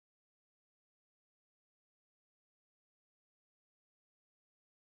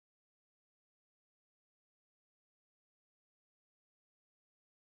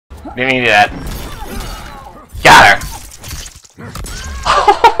Didn't mean to do that. Got her!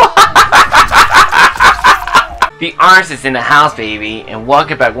 The artist is in the house, baby, and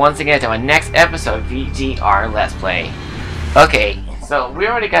welcome back once again to my next episode of V.G.R. Let's Play. Okay, so we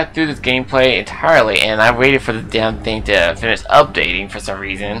already got through this gameplay entirely, and I waited for the damn thing to finish updating for some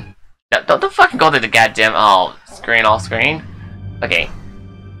reason. Don't fucking go to the goddamn screen all screen. Okay.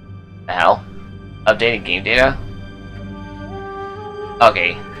 The hell? Updated game data?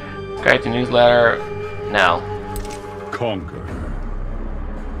 Okay. Subscribe to newsletter. No. Conquer.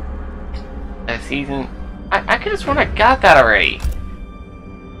 A season. I could have sworn I got that already.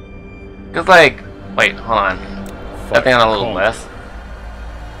 Cause like, wait, hold on. That thing on a little list.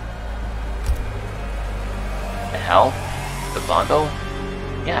 The hell? The bundle?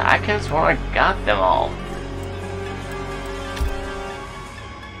 Yeah, I could have sworn I got them all.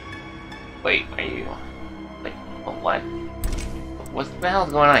 Wait, are you? Wait, what? What the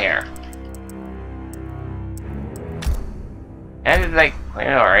hell's going on here? I did like clean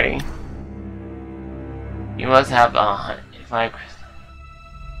it already. You must have 5.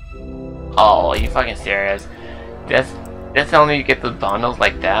 Oh, are you fucking serious? That's only you get the bundles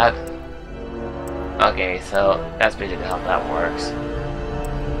like that. Okay, so that's basically how that works.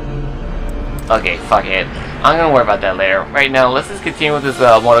 Okay, fuck it. I'm gonna worry about that later. Right now, let's just continue with this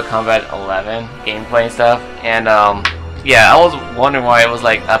Mortal Kombat 11 gameplay and stuff. And yeah, I was wondering why it was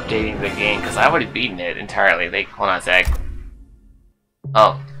like updating the game because I already beaten it entirely. Like, hold on a sec.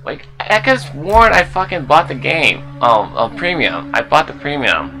 Oh, wait, I could have sworn I fucking bought the game. Premium. I bought the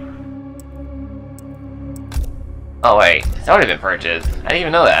premium. Oh wait, it's already been purchased. I didn't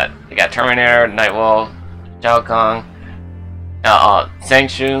even know that. We got Terminator, Nightwolf, Shao Kahn, Shang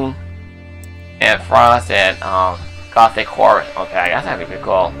Tsung, and Frost, and Gothic Horror. Okay, that's actually pretty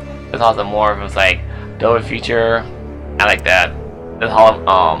cool. There's also more of it was like Double Feature. I like that. There's whole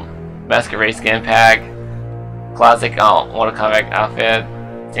Masquerade skin pack. Classic Mortal Kombat outfit.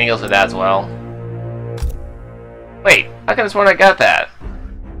 Singles with that as well. Wait, I could have sworn I got that.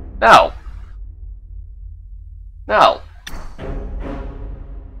 No. No.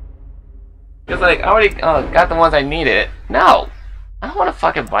 Because like I already got the ones I needed. No. I don't want to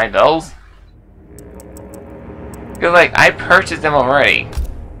fucking buy those. Because like I purchased them already.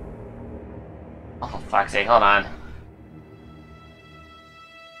 Oh for fuck's sake, hold on.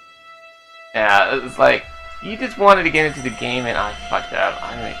 Yeah, it's like you just wanted to get into the game and I fucked up.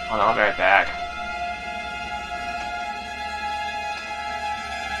 Hold on, I'll be right back.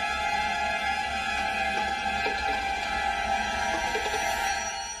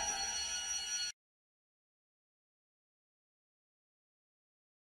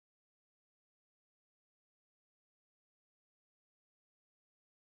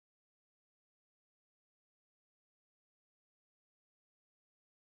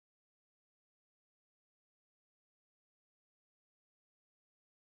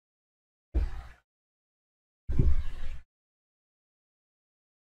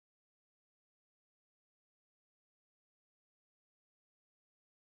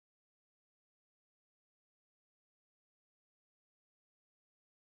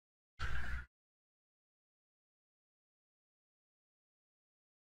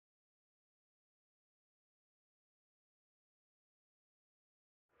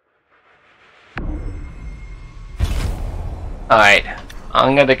 Alright,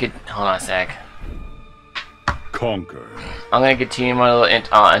 I'm gonna get. Hold on a sec. Conquer. I'm gonna continue my little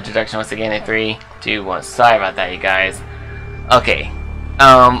introduction once again in 3, 2, 1. Sorry about that, you guys. Okay.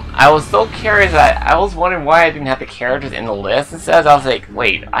 I was so curious that I was wondering why I didn't have the characters in the list instead. I was like,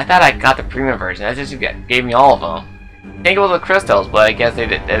 wait, I thought I got the premium version. That just gave me all of them. I think it was the crystals, but I guess they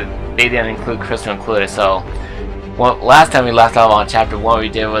didn't include crystal included. So, well, last time we left off on chapter 1, we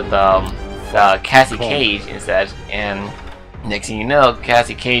did with Cassie Cage instead, and next thing you know,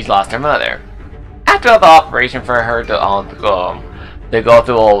 Cassie Cage lost her mother. After the operation for her to go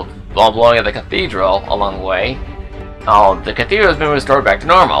through blowing up the cathedral along the way, the cathedral has been restored back to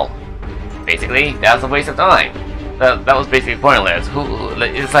normal. Basically, that was a waste of time. That was basically pointless.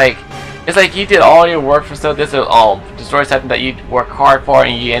 It's like you did all your work for stuff. This is destroy something that you worked hard for,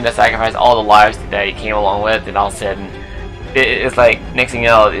 and you end up sacrificing all the lives that you came along with, and all of a sudden, it's like next thing you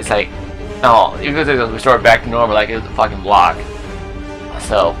know, it's like. Oh, because it was restored back to normal like it was a fucking block.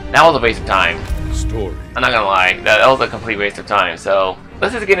 So, that was a waste of time. Story. I'm not gonna lie, that was a complete waste of time. So,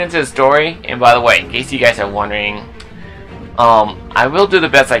 let's just get into the story. And by the way, in case you guys are wondering, I will do the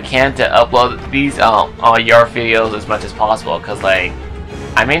best I can to upload these your videos as much as possible. Because, like,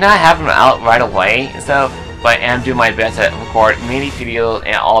 I may not have them out right away and stuff, but I am doing my best to record many videos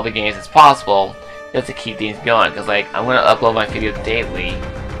and all the games as possible just to keep these going. Because, like, I'm gonna upload my videos daily.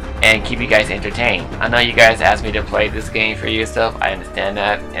 and keep you guys entertained. I know you guys asked me to play this game for you and stuff. I understand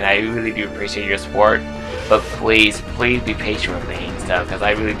that, and I really do appreciate your support. But please be patient with me and stuff, because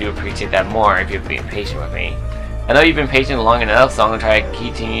I really do appreciate that more if you're being patient with me. I know you've been patient long enough, so I'm gonna try to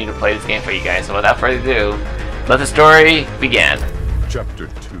continue to play this game for you guys. So without further ado, let the story begin. Chapter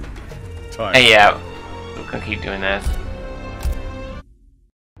 2. Time. Hey, yeah, we're gonna keep doing this.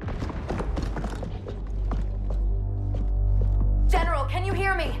 General, can you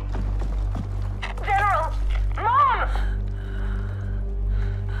hear me? General! Mom!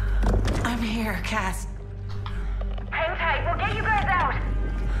 I'm here, Cass. Hang tight, we'll get you guys out!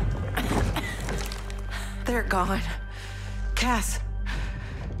 They're gone. Cass.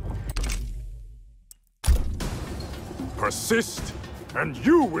 Persist, and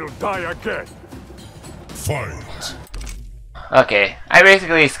you will die again. Fight. Okay, I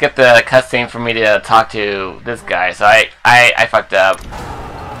basically skipped the cutscene for me to talk to this guy, so I fucked up.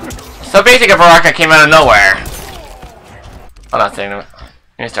 So basically, Baraka came out of nowhere. Hold on a second. Let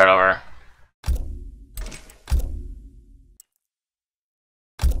me start over.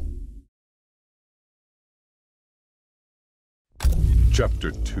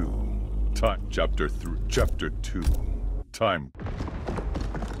 Chapter 2. Time. Chapter 3. Chapter 2. Time.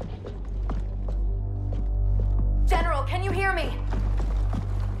 General, can you hear me?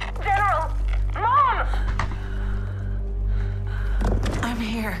 General! Mom! I'm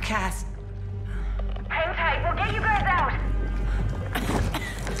here, Cass. Hang tight, we'll get you guys out!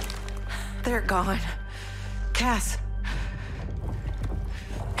 They're gone. Cass.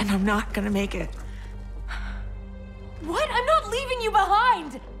 And I'm not gonna make it. What? I'm not leaving you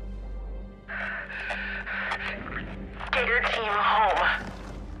behind! Get your team home.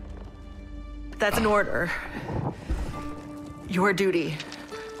 That's an order. Your duty.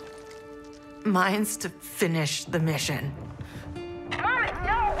 Mine's to finish the mission. Mom,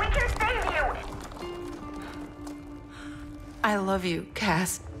 no! We can save you! I love you,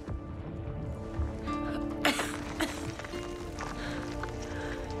 Cass.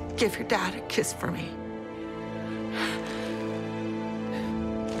 Give your dad a kiss for me.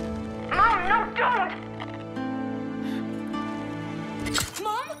 Mom, no, don't!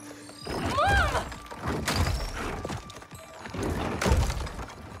 Mom? Mom!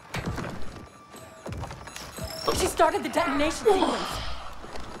 She started the detonation sequence.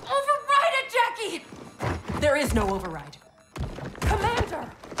 Override it, Jackie! There is no override. Commander!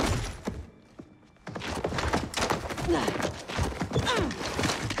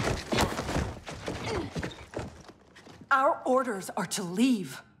 Our orders are to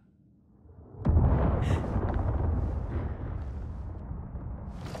leave.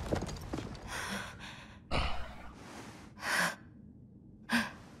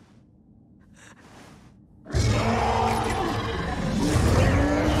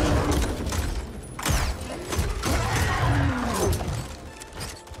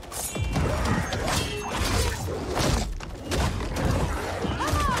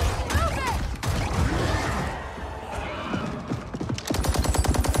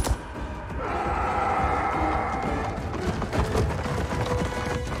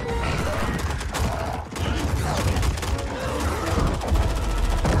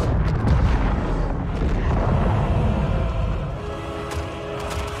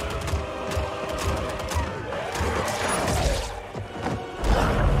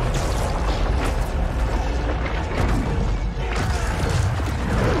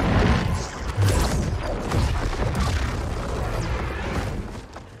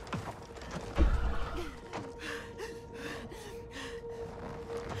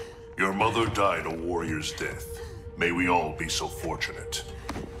 Your mother died a warrior's death. May we all be so fortunate.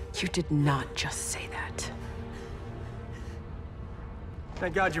 You did not just say that.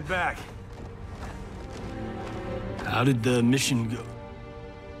 Thank God you're back. How did the mission go?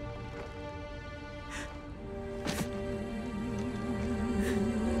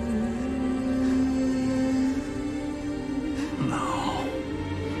 No.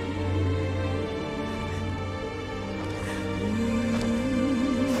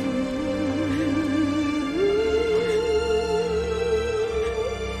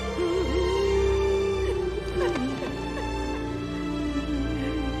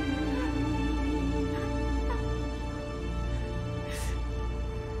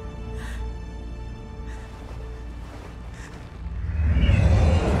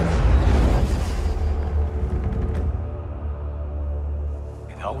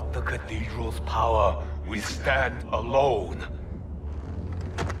 Without the cathedral's power, we stand alone.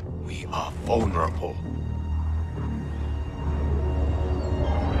 We are vulnerable.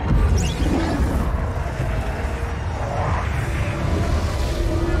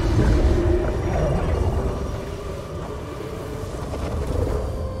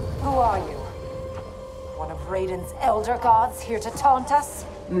 Raiden's elder gods here to taunt us?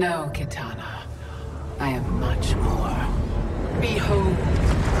 No, Kitana. I am much more. Behold.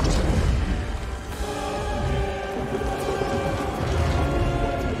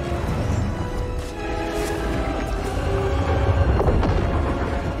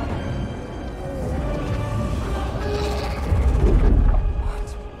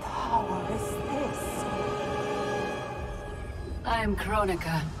 What power is this? I am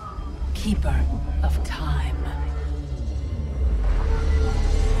Kronika, keeper of time.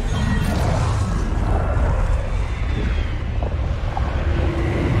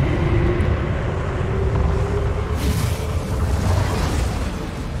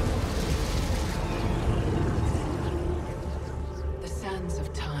 The sands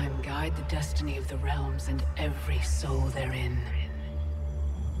of time guide the destiny of the realms and every soul therein.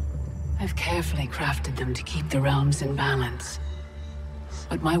 I've carefully crafted them to keep the realms in balance.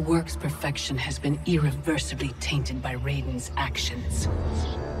 But my work's perfection has been irreversibly tainted by Raiden's actions.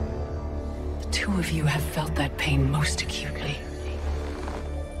 The two of you have felt that pain most acutely.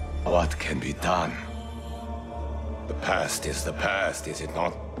 What can be done? The past is the past, is it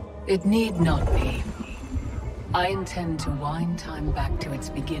not? It need not be. I intend to wind time back to its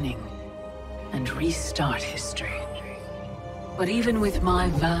beginning and restart history. But even with my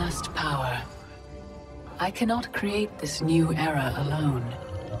vast power, I cannot create this new era alone.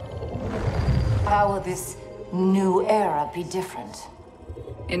 How will this new era be different?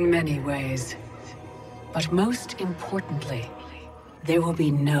 In many ways. But most importantly, there will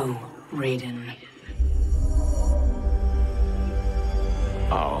be no Raiden.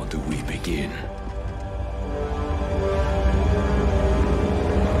 How do we begin?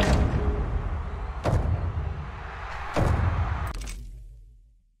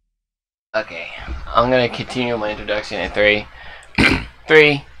 Okay, I'm gonna continue my introduction in 3,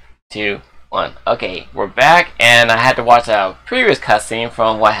 3, 2, 1. Okay, we're back, and I had to watch a previous cutscene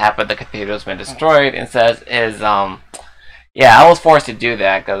from what happened. The cathedral's been destroyed, and says yeah, I was forced to do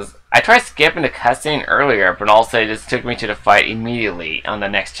that because I tried skipping the cutscene earlier, but also it just took me to the fight immediately on the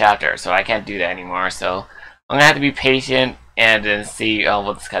next chapter, so I can't do that anymore. So I'm gonna have to be patient and then see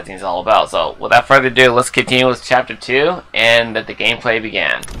what this cutscene is all about. So without further ado, let's continue with chapter 2 and let the gameplay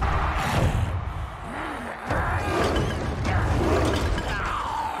begin.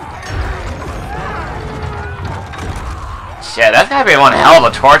 Shit, that's gotta be one hell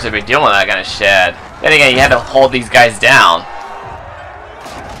of a torture to be doing that kind of shit. Then again, you had to hold these guys down.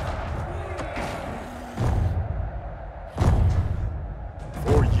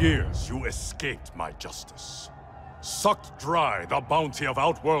 For years you escaped my justice, sucked dry the bounty of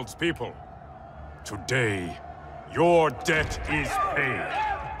Outworld's people. Today, your debt is paid.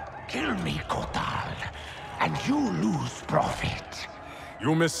 Kill me, Kotal, and you lose profit.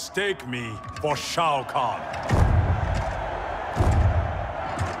 You mistake me for Shao Kahn.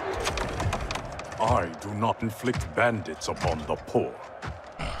 I do not inflict bandits upon the poor.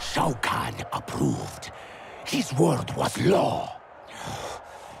 Shao Kahn approved. His word was law.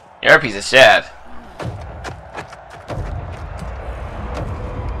 You're a piece of shit.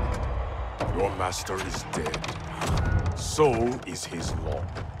 Your master is dead. So is his law.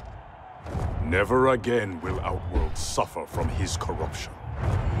 Never again will Outworld suffer from his corruption.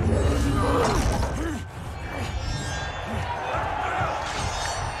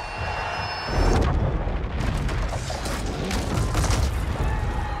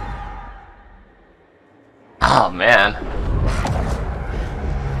 Oh man.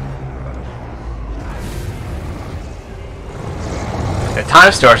 The time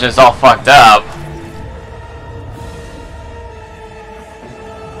distortion is all fucked up.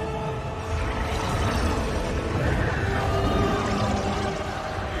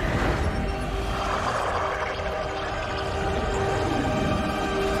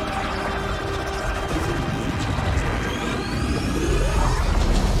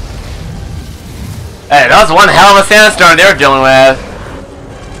 Hey, that was one hell of a sandstorm they were dealing with.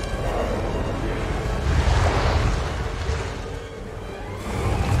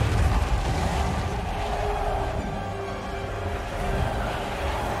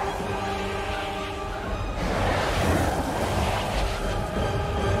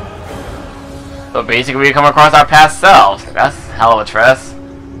 So basically we come across our past selves. That's a hell of a trust.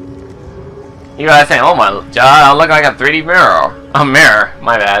 You guys saying, oh my god, I look like a 3D mirror. A mirror,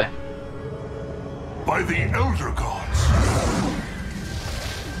 my bad. By the elder gods.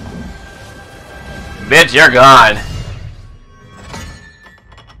 Bitch, you're gone.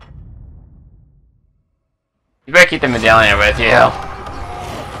 You better keep the medallion with you.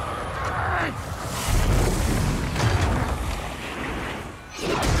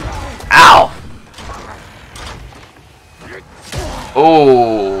 Ow!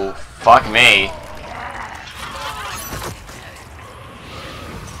 Ooh, fuck me.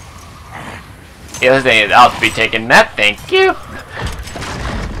 Yeah, this thing is out to be taken. That, thank you.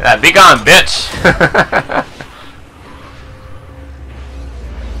 Be gone, bitch.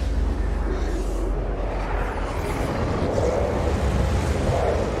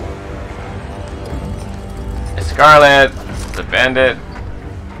 Scarlet, the bandit,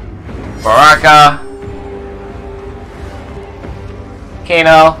 Baraka,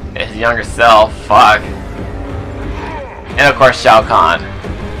 Kano, his younger self, fuck, and of course Shao Kahn.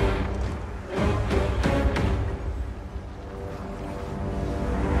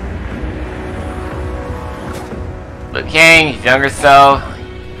 Liu Kang, his younger self,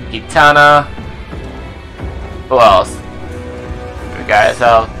 Kitana, who else? We got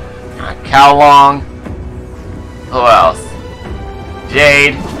ourselves Cao Long. Who else?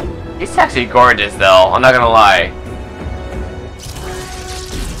 Jade. He's actually gorgeous though, I'm not gonna lie.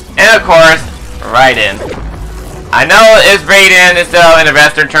 And of course, Raiden. I know it's Raiden instead of in a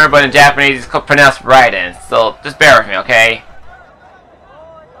Western term, but in Japanese it's pronounced Raiden. So just bear with me, okay?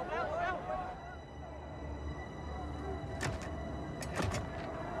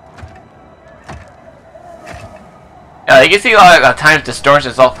 You can see like times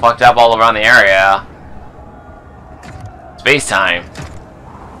distortion is all fucked up all around the area. Space time.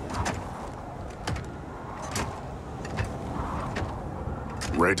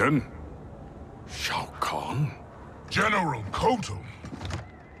 Raiden? Shao Kahn? General Kotal.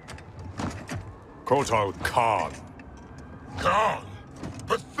 Kotal Kahn. Kahn?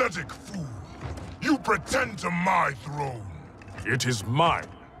 Pathetic fool. You pretend to my throne. It is mine,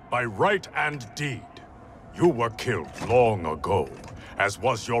 by right and deed. You were killed long ago, as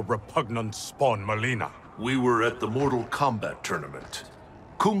was your repugnant spawn Melina. We were at the Mortal Kombat tournament.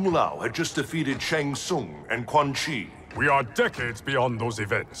 Kung Lao had just defeated Shang Tsung and Quan Chi. We are decades beyond those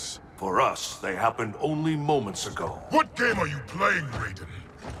events. For us, they happened only moments ago. What game are you playing, Raiden?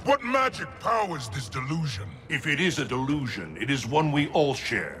 What magic powers this delusion? If it is a delusion, it is one we all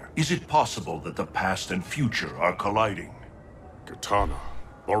share. Is it possible that the past and future are colliding? Kitana,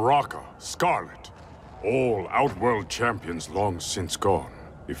 Baraka, Scarlet, all Outworld champions long since gone.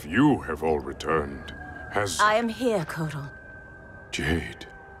 If you have all returned, has... I am here, Kotal. Jade.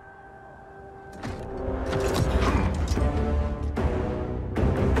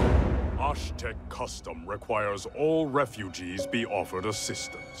 Aztec custom requires all refugees be offered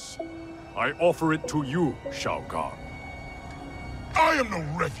assistance. I offer it to you, Shao Kahn. I am no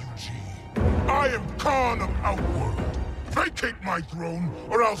refugee. I am Khan of Outworld. Vacate my throne,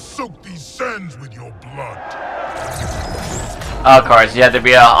 or I'll soak these sands with your blood. Of course, you have to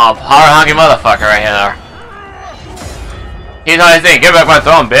be a hard-honking motherfucker right here. He's not his thing. Give back my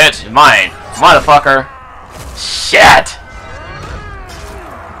throne, bitch. It's mine. Motherfucker. Shit!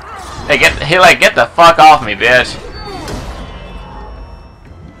 Hey, get the fuck off me, bitch.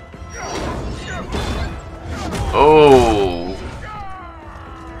 Oh.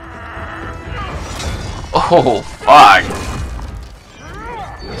 Oh, fuck.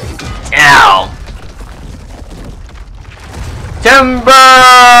 Ow. Timber!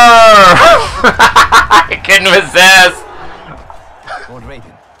 I couldn't resist. Lord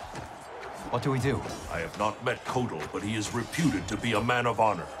Raiden, what do we do? I have not met Kotal, but he is reputed to be a man of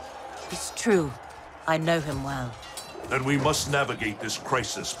honor. It's true. I know him well. Then we must navigate this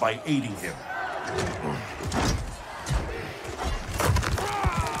crisis by aiding him.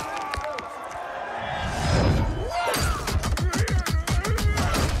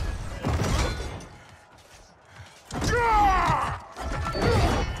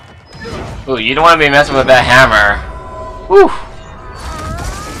 Ooh, you don't want to be messing with that hammer. Whew.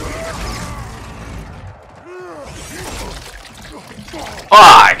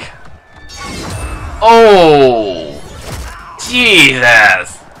 Fuck! Oh!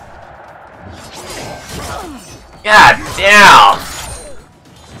 Jesus! God damn!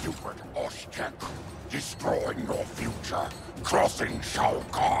 Stupid Aztec, destroying your future, crossing Shao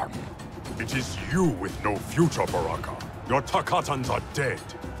Kahn. It is you with no future, Baraka. Your Takatans are dead.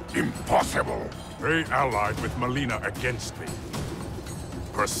 Impossible. They allied with Melina against me.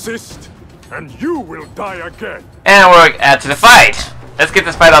 Persist, and you will die again. And we're to the fight. Let's get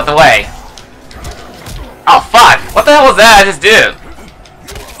this fight out the way. Oh fuck! What the hell was that I just did?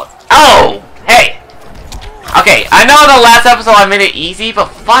 Oh! Hey! Okay, I know the last episode I made it easy, but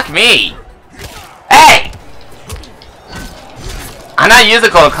fuck me! Hey! I'm not using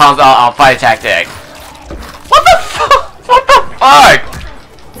Kotal Kahn's on fight tactic. What the fuck? What the fuck?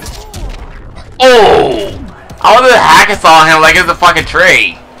 Oh! I wanted to hacksaw him like it's a fucking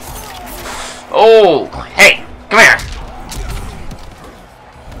tree. Oh! Hey! Come here!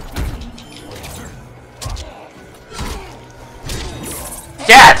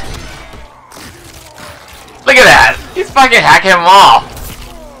 shit! Look at that! He's fucking hacking him off!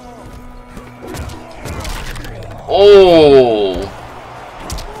 Oh!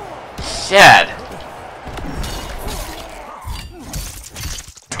 Shit!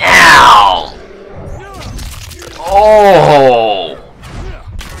 Ow! Oh!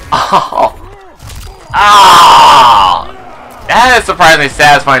 Oh! Ah! That is surprisingly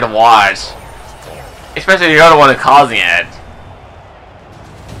satisfying to watch. Especially if you're the one causing it.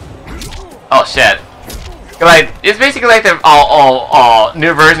 Oh shit. Like, it's basically like the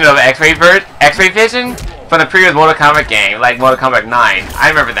new version of X-ray vision from the previous Mortal Kombat game, like Mortal Kombat 9. I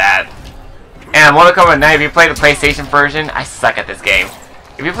remember that. And Mortal Kombat 9, if you play the PlayStation version, I suck at this game.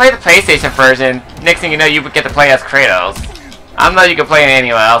 If you play the PlayStation version, next thing you know, you get to play as Kratos. I don't know if you can play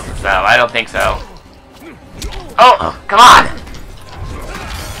anyone else and stuff. I don't think so. Oh, come on!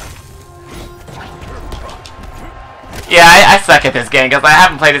 Yeah, I suck at this game because I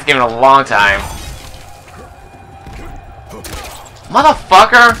haven't played this game in a long time.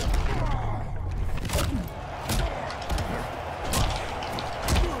 Motherfucker!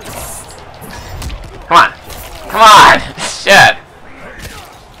 Come on. Come on! Shit!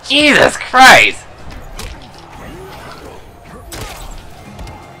 Jesus Christ!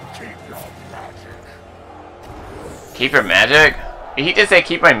 Keep your magic? Did he just say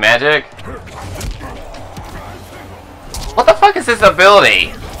keep my magic? What the fuck is this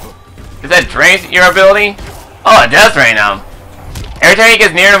ability? Does that drain your ability? Oh, it does drain him. Every time he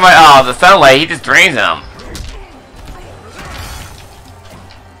gets near to the sunlight, he just drains him.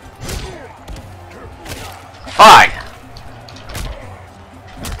 Fuck.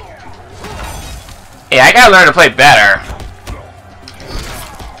 Yeah, I gotta learn to play better.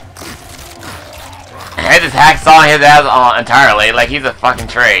 I just hacked sawing his ass entirely, like he's a fucking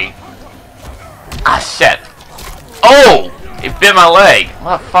tree. Ah, shit. Oh! It bit my leg.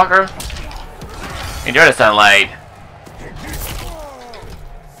 Motherfucker. Enjoy the sunlight.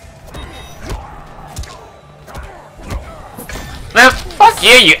 Man, fuck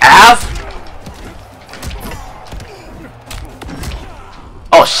you, you ass!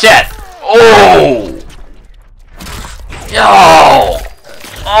 Oh, shit! Oh! Yo!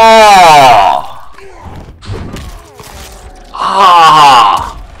 Oh!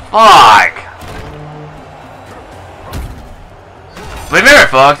 Ah! Fuck! Remember,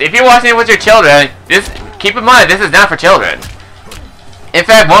 folks, if you're watching it with your children, keep in mind, this is not for children. In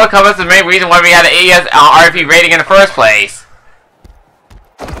fact, Mortal Kombat is the main reason why we had an AES RP rating in the first place.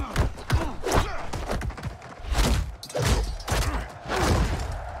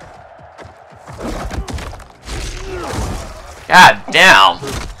 God damn.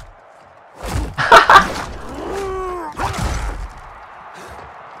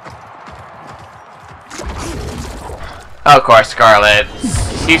 Of course, Scarlet.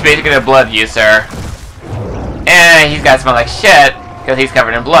 She's basically a blood user. And he's got to smell like shit because he's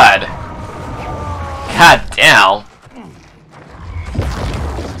covered in blood. God damn.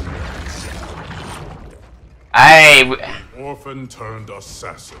 Orphan turned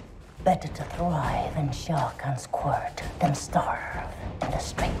assassin. Better to thrive in shock and squirt than starve in the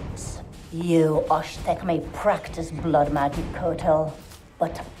streets. You Oshtek may practice blood magic, Kotal,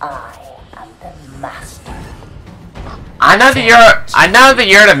 but I am the master. I know that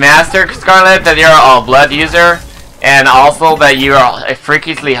you're the master, Scarlet, that you're a blood user, and also that you are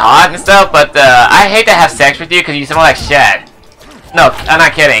freakishly hot and stuff, but I hate to have sex with you because you smell like shit. No, I'm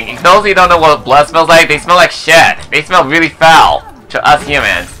not kidding. Those of you who don't know what blood smells like, they smell like shit. They smell really foul to us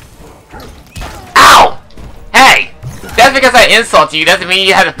humans. Ow! Hey! Just because I insult you doesn't mean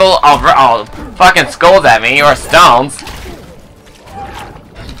you have to throw fucking skulls at me or stones.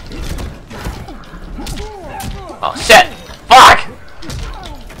 Oh shit! Fuck!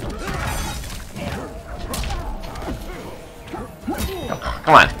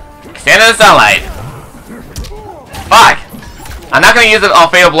 Come on. Stand in the sunlight. Fuck! I'm not gonna use a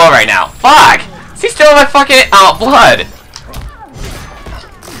fatal blow right now. Fuck! He's stealing my fucking blood!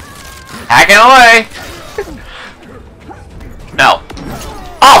 Hacking away! No.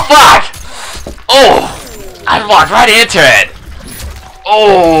 Oh fuck! Oh! I walked right into it!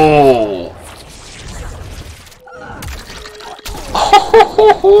 Oh!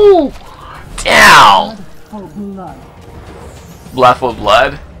 Oh! Down! Blood for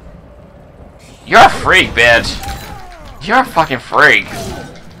blood? You're a freak, bitch! You're a fucking freak!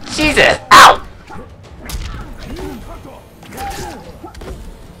 Jesus! Ow!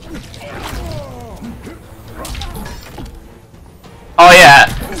 Oh yeah,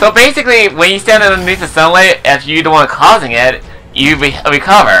 so basically when you stand underneath the sunlight, if you're the one causing it, you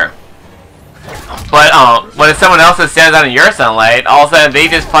recover. But when someone else that stands out in your sunlight, all of a sudden they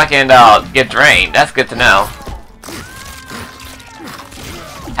just fucking get drained. That's good to know.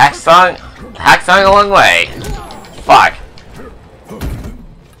 Hack song a long way. Fuck.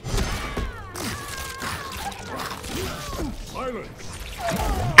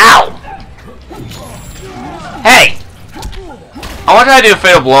 Ow! Hey! I want to try to do a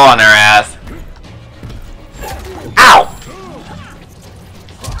fatal blow on their ass. Ow!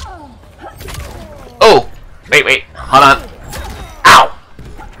 Oh! Wait, hold on. Ow!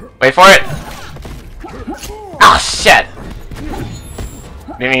 Wait for it. Oh shit!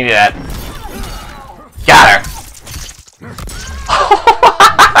 Didn't mean to do that. Got her!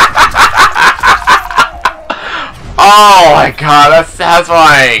 Oh my god, that's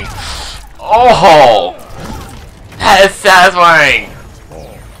satisfying! Oh! That is satisfying!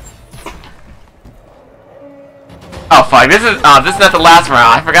 Oh fuck, this is not the last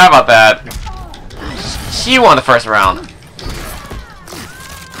round. I forgot about that. She won the first round.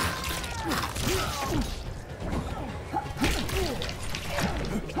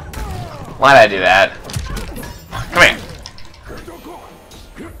 Why did I do that? Come here.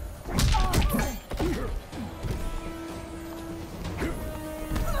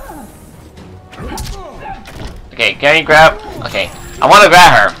 Okay, can you grab? Okay, I want to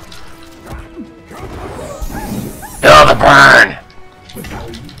grab her. Feel the burn.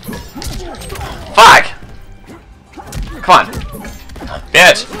 Fuck! Come on,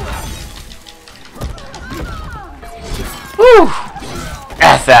 bitch. Woo!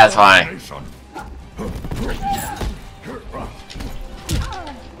 That's satisfying.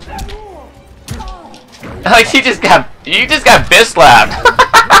 Like you just got bitch slapped.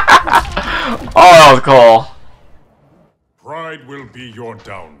 Oh, that was cool. Pride will be your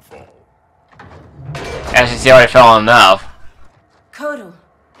downfall. As you see, I already fell in love. Kotal.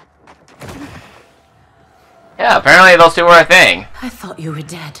 Yeah, apparently those two were a thing. I thought you were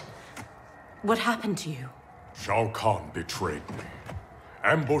dead. What happened to you? Shao Kahn betrayed me,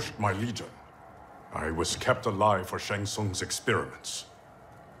 ambushed my legion. I was kept alive for Shang Tsung's experiments.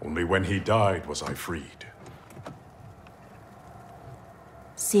 Only when he died was I freed.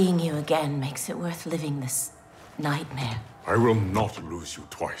 Seeing you again makes it worth living this nightmare. I will not lose you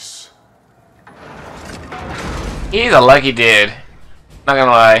twice. He's a lucky dude. Not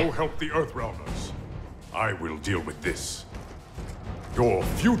gonna lie. Go help the Earthrealmers. I will deal with this. Your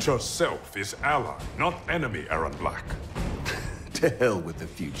future self is ally, not enemy, Aaron Black. To hell with the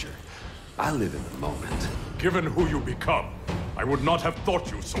future. I live in the moment. Given who you become, I would not have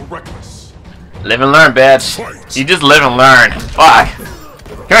thought you so reckless. Live and learn, bitch. Fight. You just live and learn. Fuck.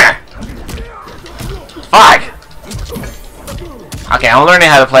 Come here. Fuck. Okay, I'm learning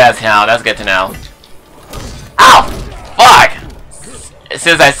how to play as now. That's good to know. Ow! Fuck! As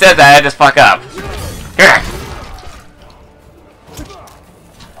soon as I said that, I just fuck up. Come here.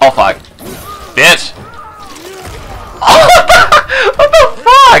 Oh fuck. Bitch. Oh, what the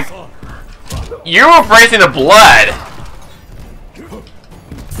fuck? You were embracing the blood.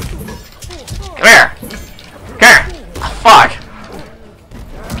 Come here. Come here. Oh, fuck.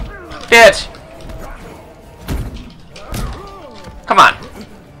 Bitch. Come on.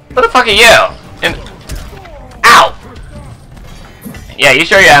 What the fuck are you? And ow. Yeah, you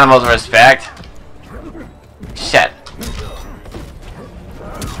show your animals respect. Shit.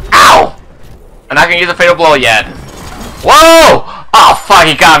 Ow! I'm not gonna use a fatal blow yet. Whoa! Oh fuck,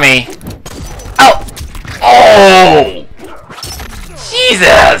 he got me. Oh! Oh!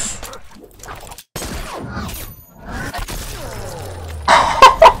 Jesus!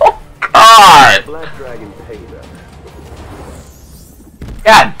 Oh God!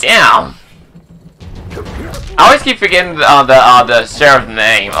 God damn! I always keep forgetting the sheriff's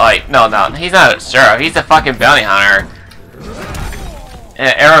name. Like, no, he's not a sheriff. He's a fucking bounty hunter.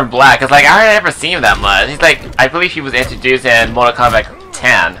 Aaron Black, cause like I never seen him that much. He's like, I believe he was introduced in Mortal Kombat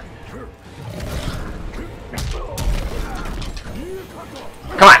 10.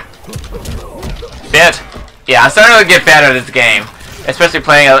 Come on, bitch. Yeah, I'm starting to get better at this game, especially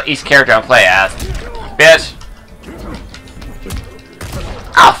playing each character I play as. Bitch.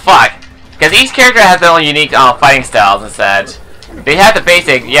 Oh fuck. Because each character has their own unique fighting styles and such. They have the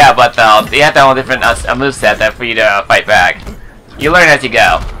basic, yeah, but they have their own different moveset that for you to fight back. You learn as you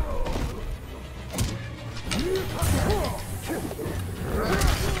go.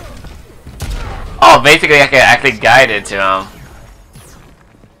 Oh, basically I can actually guide it to him.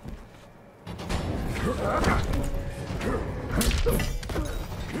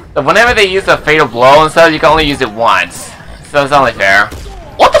 But whenever they use a fatal blow and stuff, you can only use it once. So it's only fair.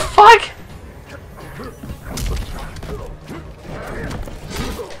 What the fuck?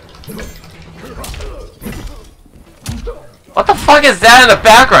 fuck is that in the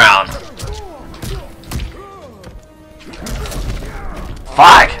background?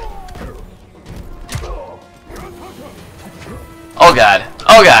 Fuck! Oh god.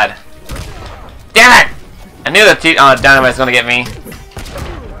 Oh god. Damn it! I knew the dynamite was gonna get me.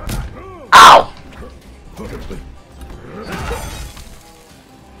 Ow!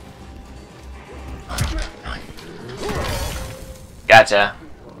 Gotcha.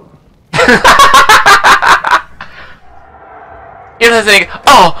 Here's the thing.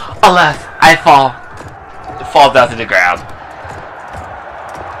 Oh, alas, I fall down to the ground.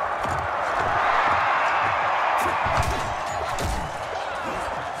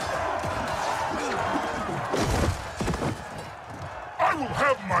 I will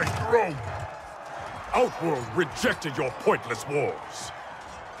have my throne. Outworld rejected your pointless wars.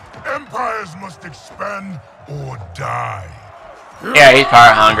 Empires must expand or die. Yeah, he's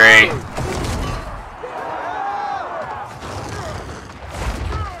power hungry.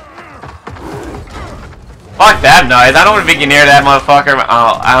 Fuck that noise. I don't want to be near that motherfucker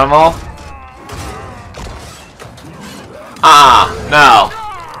animal. No.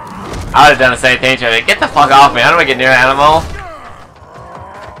 I would have done the same thing to it. Get the fuck off me. I don't want to get near that animal.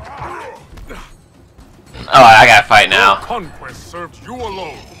 Oh, I gotta fight now. Conquest served you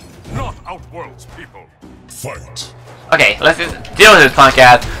alone, not Outworld's people. Fight. Okay, let's just deal with this punk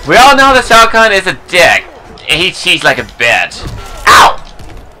ass. We all know that Shao Kahn is a dick. And he cheats like a bitch. Ow!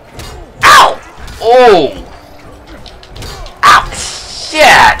 Ow! Oh! Ow!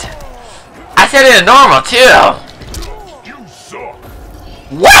 Shit! I said it in normal too! You suck!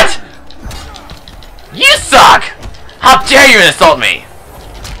 What?! You suck! How dare you insult me!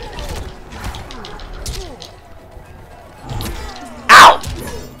 Ow!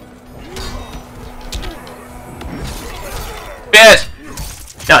 Bitch!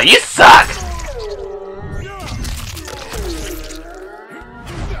 No, you suck!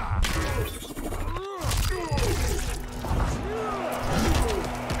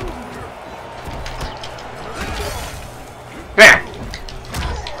 Come here!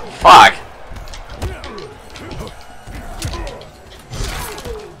 Fuck!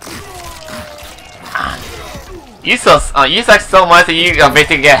 You suck so much that you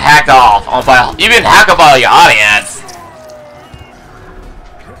basically get hacked off by you've been hacked by your audience.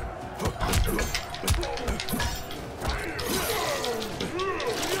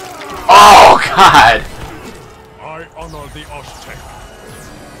 Oh god! I honor the Aztec.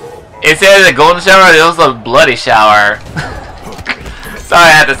 Instead of the golden shower, it was a bloody shower. Sorry,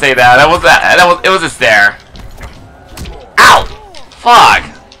 I had to say that. It was a stare. Ow! Fuck!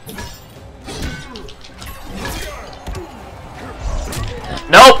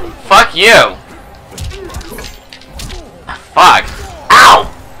 Nope! Fuck you! Fuck! Ow!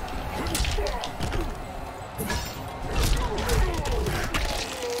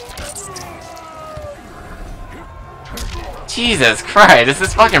 Jesus Christ, this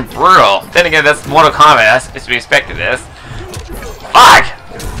is fucking brutal. Then again, that's Mortal Kombat. That's to be expected this. Fuck!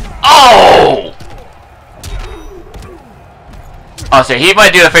 Oh! Oh shit, he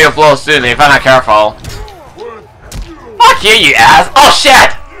might do the fatal blow soon if I'm not careful. Fuck you, you ass! Oh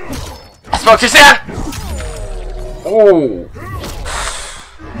shit! I spoke too soon! Oh!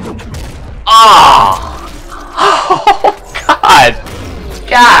 Oh! Oh god!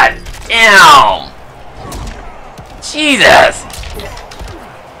 God damn! Jesus!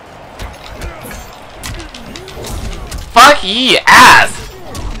 Fuck you, ass!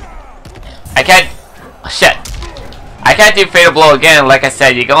 I can't... Oh, shit. I can't do Fatal Blow again, like I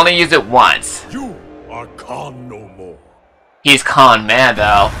said, you can only use it once. You are Khan no more. He's Con Man,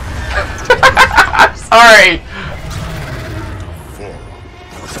 though. I'm sorry!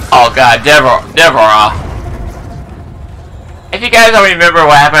 Oh god, Deborah. If you guys don't remember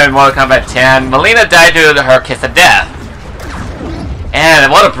what happened in Mortal Kombat 10, Melina died due to her kiss of death.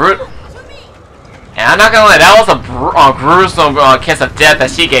 And what a brute... And I'm not gonna lie, that was a gruesome kiss of death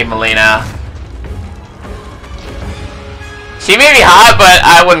that she gave Melina. She may be hot, but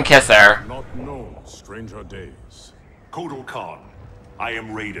I wouldn't kiss her. Not known, stranger days. Kotal Khan, I am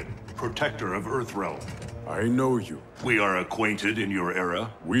Raiden, protector of Earthrealm. I know you. We are acquainted in your era.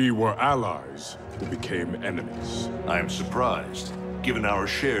 We were allies who became enemies. I am surprised, given our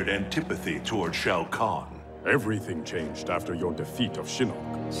shared antipathy toward Shao Kahn. Everything changed after your defeat of Shinnok.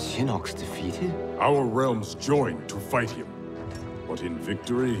 Shinnok's defeated? Our realms joined to fight him. But in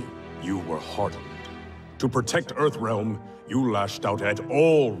victory, you were hardened. To protect Earthrealm, you lashed out at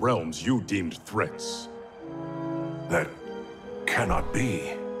all realms you deemed threats. That cannot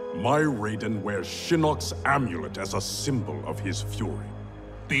be. My Raiden wears Shinnok's amulet as a symbol of his fury.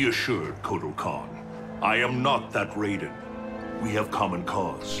 Be assured, Kotal Khan, I am not that Raiden. we have common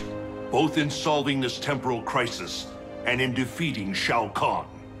cause, both in solving this temporal crisis and in defeating Shao Kahn.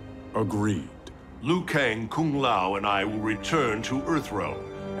 Agreed. Liu Kang, Kung Lao, and I will return to Earthrealm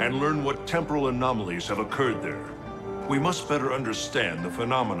and learn what temporal anomalies have occurred there. We must better understand the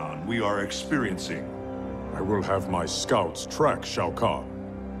phenomenon we are experiencing. I will have my scouts track Shao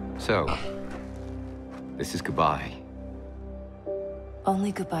Kahn. So, this is goodbye.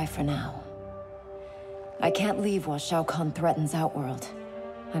 Only goodbye for now. I can't leave while Shao Kahn threatens Outworld.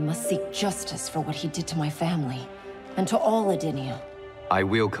 I must seek justice for what he did to my family, and to all Edinia. I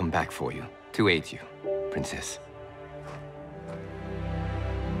will come back for you, to aid you, Princess.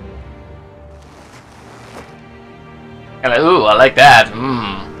 Ooh, I like that.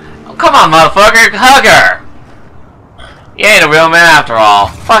 Oh, come on, motherfucker, hug her! You ain't a real man after all.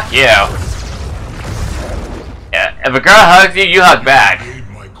 Fuck you. Yeah, if a girl hugs you, you hug back. I made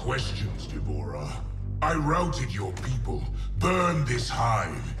my questions, Deborah. I routed your people, burned this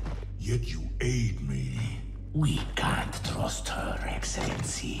hive, yet you aid me. We can't trust her,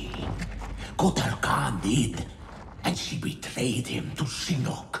 Excellency. Kotal Khan did, and she betrayed him to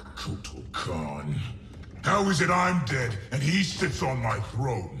Shinnok. Kotal Khan? How is it I'm dead and he sits on my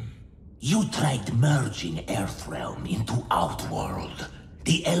throne? You tried merging Earthrealm into Outworld.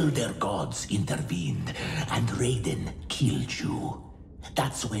 The Elder Gods intervened, and Raiden killed you.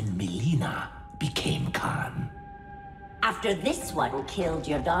 That's when Melina became Khan. After this one killed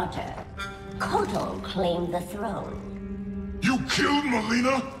your daughter, Kotal claimed the throne. You killed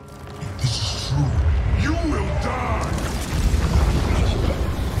Melina? If this is true, you will die!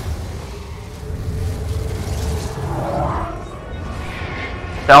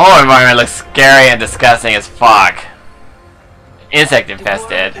 The whole environment looks scary and disgusting as fuck. Insect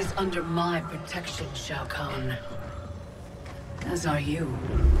infested. The world is under my protection, Shao Kahn. As are you.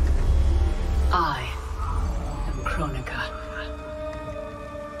 I am Kronika.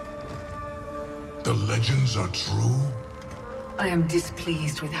 The legends are true? I am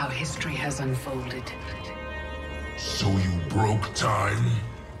displeased with how history has unfolded. So you broke time?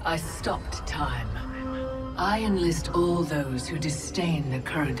 I stopped time. I enlist all those who disdain the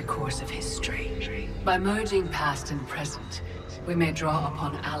current course of history. By merging past and present, we may draw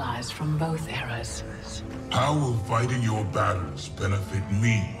upon allies from both eras. How will fighting your battles benefit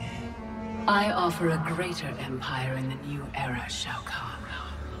me? I offer a greater empire in the new era, Shao Kahn.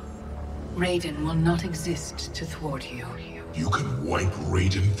 Raiden will not exist to thwart you. You can wipe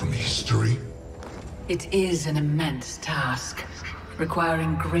Raiden from history? It is an immense task,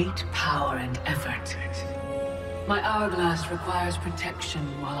 requiring great power and effort. My hourglass requires protection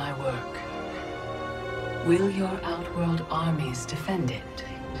while I work. Will your Outworld armies defend it?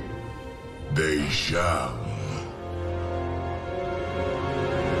 They shall.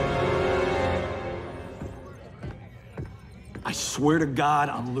 I swear to God,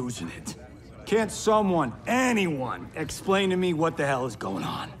 I'm losing it. Can't someone, anyone, explain to me what the hell is going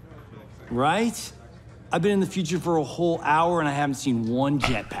on? Right? I've been in the future for a whole hour and I haven't seen one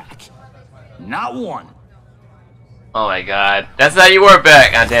jetpack. Not one. Oh my god. That's how you were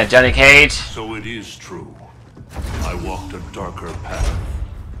back, goddamn Johnny Cage. So it is true. I walked a darker path.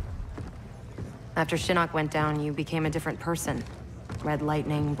 After Shinnok went down, you became a different person. Red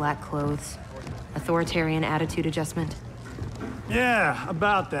lightning, black clothes, authoritarian attitude adjustment. Yeah,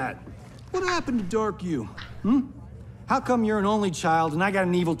 about that. What happened to Dark You? How come you're an only child and I got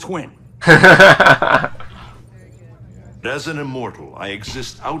an evil twin? As an immortal, I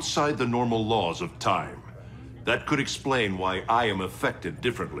exist outside the normal laws of time. That could explain why I am affected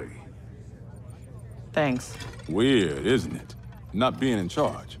differently. Thanks. Weird, isn't it? Not being in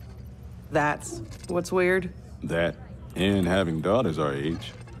charge. That's what's weird. That, and having daughters our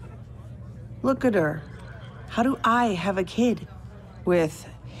age. Look at her. How do I have a kid? With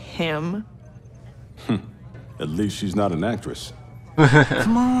him? At least she's not an actress.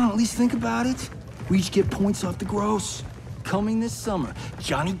 Come on, at least think about it. We each get points off the gross. Coming this summer,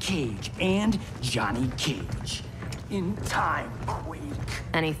 Johnny Cage and Johnny Cage. In time, Quake.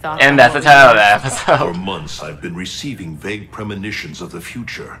 Any thoughts? And that's the title of the episode. For months, I've been receiving vague premonitions of the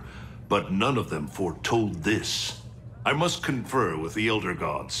future, but none of them foretold this. I must confer with the Elder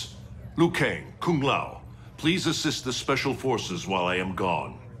Gods. Liu Kang, Kung Lao, please assist the Special Forces while I am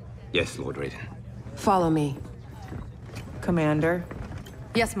gone. Yes, Lord Raiden. Follow me. Commander?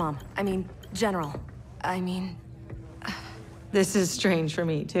 Yes, Mom. I mean, General. This is strange for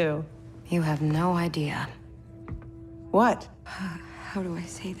me, too. You have no idea. What? How do I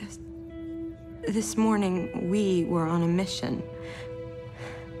say this? This morning, we were on a mission.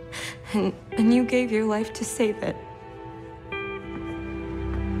 And you gave your life to save it.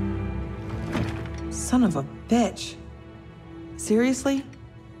 Son of a bitch. Seriously?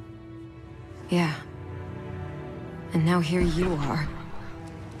 Yeah. And now here you are.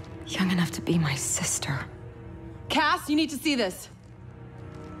 Young enough to be my sister. Cass, you need to see this.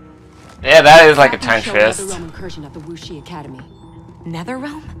 Yeah, that is like a time twist. Netherrealm incursion at the Wuxi Academy.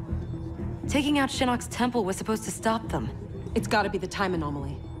 Netherrealm? Taking out Shinnok's temple was supposed to stop them. It's gotta be the time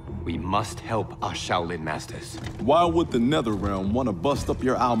anomaly. We must help our Shaolin masters. Why would the Netherrealm want to bust up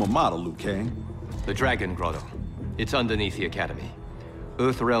your alma mater, Liu Kang? The Dragon Grotto. It's underneath the academy.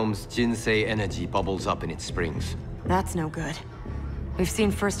 Earthrealm's Jinsei energy bubbles up in its springs. That's no good. We've seen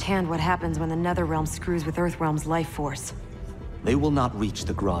firsthand what happens when the Netherrealm screws with Earthrealm's life force. They will not reach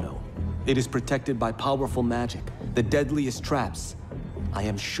the grotto. It is protected by powerful magic, the deadliest traps. I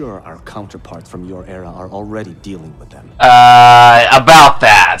am sure our counterparts from your era are already dealing with them. About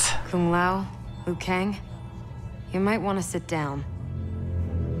that. Kung Lao, Liu Kang, you might want to sit down.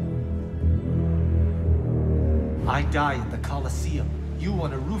 I die in the Colosseum. You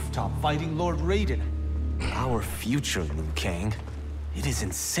on a rooftop fighting Lord Raiden. Our future, Liu Kang. It is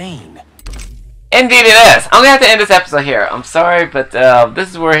insane. Indeed it is. I'm gonna have to end this episode here. I'm sorry, but this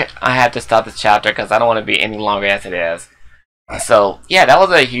is where I have to stop this chapter because I don't want to be any longer as it is. So yeah, that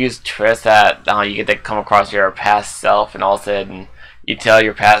was a huge twist that you get to come across your past self, and all of a sudden you tell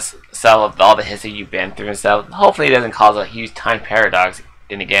your past self of all the history you've been through and stuff. Hopefully it doesn't cause a huge time paradox.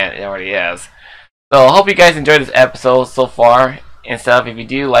 And again, it already is. So I hope you guys enjoyed this episode so far and stuff. If you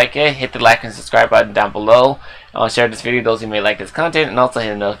do like it, hit the like and subscribe button down below. I'll share this video with those who may like this content, and also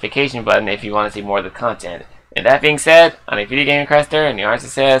hit the notification button if you want to see more of the content. And that being said, I'm a video game Crester, and the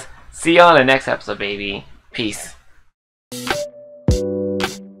artist says, see you on the next episode, baby. Peace.